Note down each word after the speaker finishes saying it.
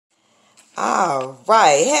All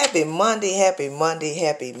right, happy Monday, happy Monday,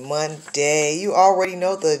 happy Monday. You already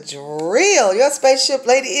know the drill. Your spaceship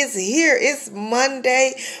lady is here. It's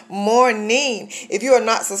Monday morning. If you are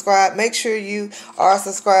not subscribed, make sure you are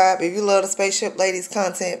subscribed. If you love the spaceship ladies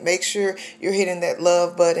content, make sure you're hitting that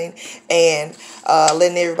love button and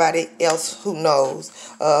letting everybody else who knows,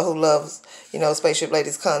 who loves Spaceship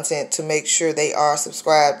Ladies content to make sure they are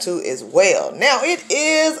subscribed to as well. Now, it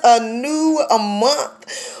is a new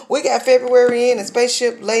month. We got February in and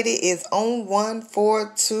Spaceship Lady is on one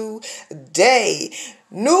for today.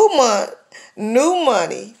 New month, new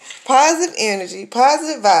money, positive energy,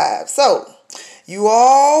 positive vibes. So, you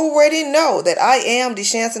already know that I am the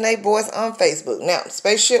Chansonette Voice on Facebook. Now,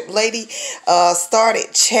 Spaceship Lady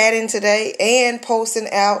started chatting today and posting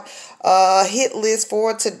out a hit list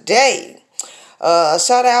for today.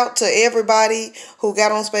 Shout out to everybody who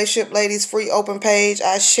got on Spaceship Ladies free open page.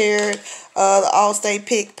 I shared the All-State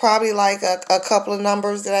pick, probably like a couple of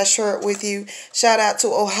numbers that I shared with you. Shout out to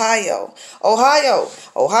Ohio. Ohio,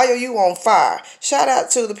 you on fire. Shout out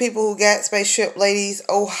to the people who got Spaceship Ladies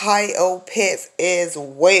Ohio pets as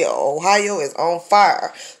well. Ohio is on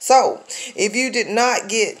fire. So, if you did not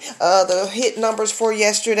get the hit numbers for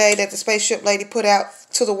yesterday that the Spaceship Lady put out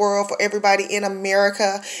to the world for everybody in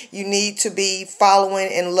America, you need to be following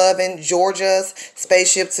and loving Georgia's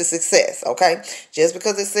Spaceship to Success, okay? Just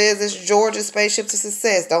because it says it's Georgia's Spaceship to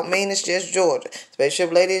Success don't mean it's just Georgia.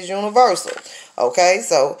 Spaceship Lady is universal, okay?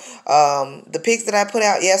 So the picks that I put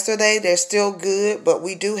out yesterday, they're still good, but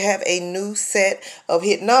we do have a new set of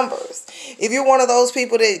hit numbers. If you're one of those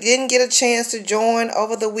people that didn't get a chance to join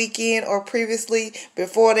over the weekend or previously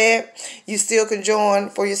before that, you still can join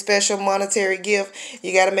for your special monetary gift.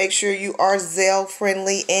 You got to make sure you are Zelle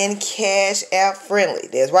friendly and Cash App friendly.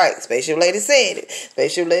 That's right. Spaceship Lady said it.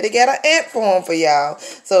 Spaceship Lady got an ant form for y'all.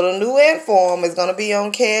 So the new ant form is going to be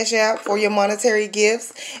on Cash App for your monetary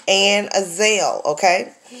gifts and a Zelle,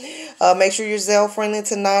 okay? Make sure you're Zelle friendly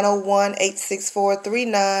to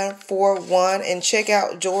 901-864-3941 and check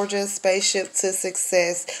out Georgia's Spaceship to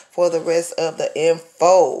Success for the rest of the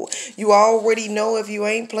info. You already know if you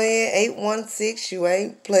ain't playing 816, you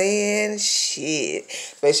ain't playing shit.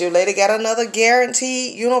 Spaceship Lady got another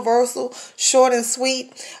guaranteed universal short and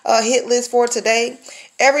sweet hit list for today.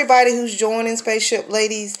 Everybody who's joining Spaceship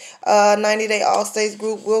Ladies 90-day All-States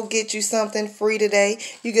group will get you something free today.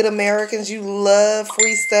 You get Americans, you love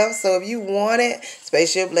free stuff. So if you want it,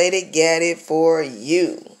 Spaceship Lady got it for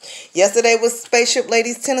you. Yesterday was Spaceship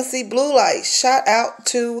Ladies Tennessee Blue Light. Shout out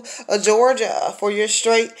to Georgia for your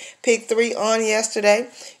straight pick 3 on yesterday.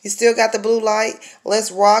 You still got the blue light.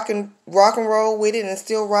 Let's rock and roll with it and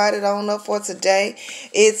still ride it on up for today.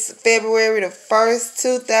 It's February the 1st,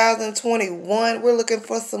 2021. We're looking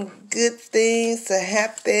for some good things to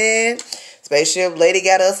happen. Spaceship Lady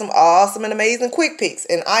got us some awesome and amazing quick picks.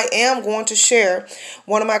 And I am going to share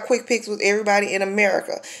one of my quick picks with everybody in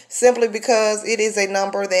America. Simply because it is a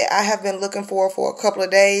number that I have been looking for a couple of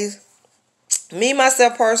days. Me,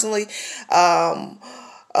 myself, personally,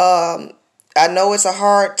 I know it's a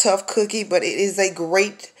hard, tough cookie, but it is a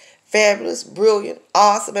great, fabulous, brilliant,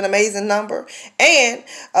 awesome, and amazing number. And,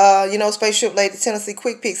 Spaceship Lady Tennessee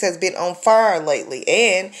Quick Picks has been on fire lately,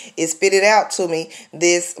 and it spit it out to me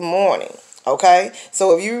this morning. Okay,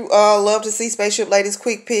 so if you love to see Spaceship Ladies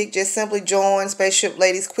Quick Pick, just simply join Spaceship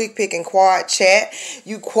Ladies Quick Pick and Quad Chat.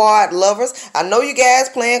 You quad lovers, I know you guys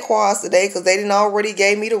playing quads today because they didn't already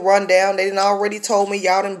gave me the rundown. They didn't already told me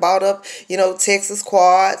y'all done bought up, Texas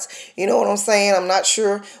quads. You know what I'm saying? I'm not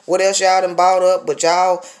sure what else y'all done bought up, but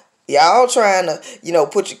y'all trying to,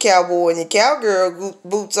 put your cowboy and your cowgirl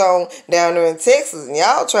boots on down there in Texas, and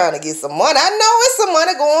y'all trying to get some money. I know it's some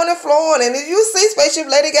money going and flowing, and if you see Spaceship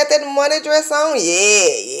Lady got that money dress on,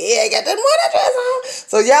 I got that money dress on.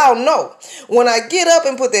 So y'all know, when I get up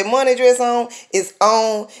and put that money dress on, it's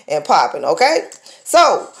on and popping, okay?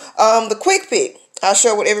 So, the quick pick, I'll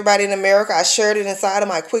share with everybody in America. I shared it inside of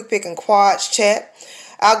my quick pick and quads chat.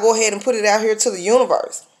 I'll go ahead and put it out here to the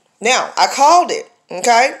universe. Now, I called it.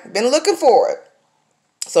 Okay, been looking for it.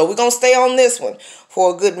 So we're going to stay on this one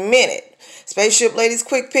for a good minute. Spaceship Ladies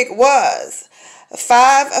Quick Pick was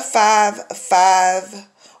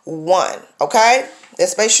 5551. Okay,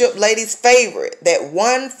 that's Spaceship Ladies' favorite. That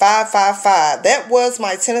 1555. That was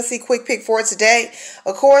my Tennessee Quick Pick for today.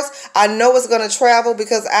 Of course, I know it's going to travel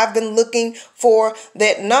because I've been looking for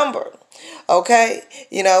that number. Okay,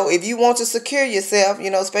 if you want to secure yourself,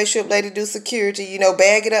 Spaceship Lady do security,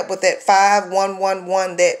 bag it up with that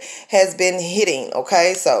 5111 that has been hitting.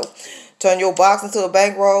 Okay, so Turn your box into a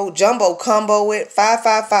bankroll. Jumbo combo it.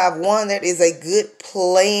 5551. That is a good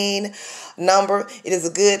playing number. It is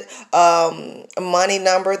a good money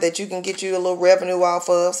number that you can get you a little revenue off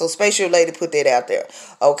of. So Spaceship Lady put that out there.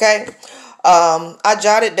 Okay. I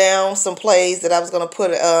jotted down some plays that I was going to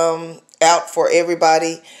put out for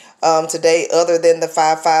everybody today other than the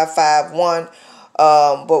 5551.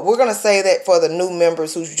 But we're going to say that for the new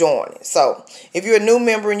members who's joining. So if you're a new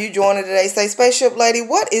member and you joining today, say, Spaceship Lady,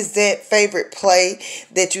 what is that favorite play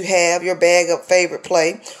that you have, your bag of favorite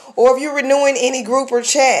play? Or if you're renewing any group or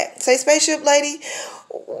chat, say, Spaceship Lady,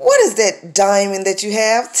 what is that diamond that you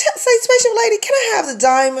have? Say, Spaceship Lady, can I have the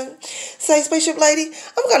diamond? Say, Spaceship Lady,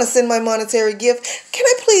 I'm going to send my monetary gift. Can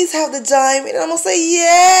I please have the diamond? And I'm going to say,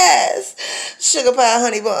 yes. Sugar pie,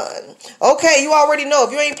 honey bun. Okay, you already know.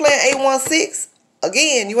 If you ain't playing 816,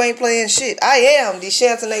 again, you ain't playing shit. I am the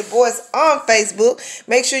Chantonay Voice on Facebook.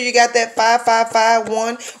 Make sure you got that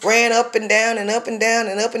 5551 ran up and down and up and down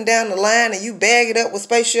and up and down the line, and you bag it up with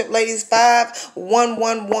Spaceship Lady's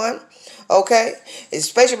 5111. Okay? And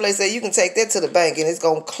Spaceship Lady said you can take that to the bank and it's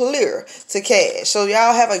going to clear to cash. So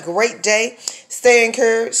y'all have a great day. Stay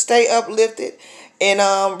encouraged. Stay uplifted. And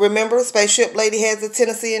remember, Spaceship Lady has the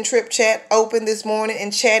Tennessee and Trip chat open this morning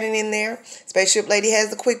and chatting in there. Spaceship Lady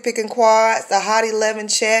has the Quick Pick and Quads, the Hot 11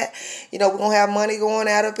 chat. You know, we're going to have money going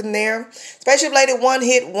out up in there. Spaceship Lady one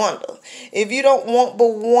hit wonder. If you don't want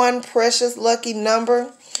but one precious lucky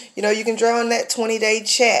number, you know, you can draw on that 20-day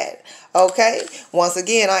chat. Okay? Once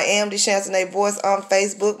again, I am the Chantonay Voice on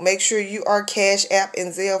Facebook. Make sure you are Cash App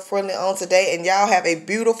and Zelle friendly on today. And y'all have a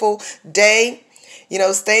beautiful day. You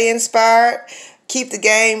know, stay inspired. Keep the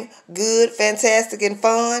game good, fantastic, and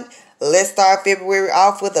fun. Let's start February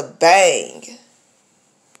off with a bang.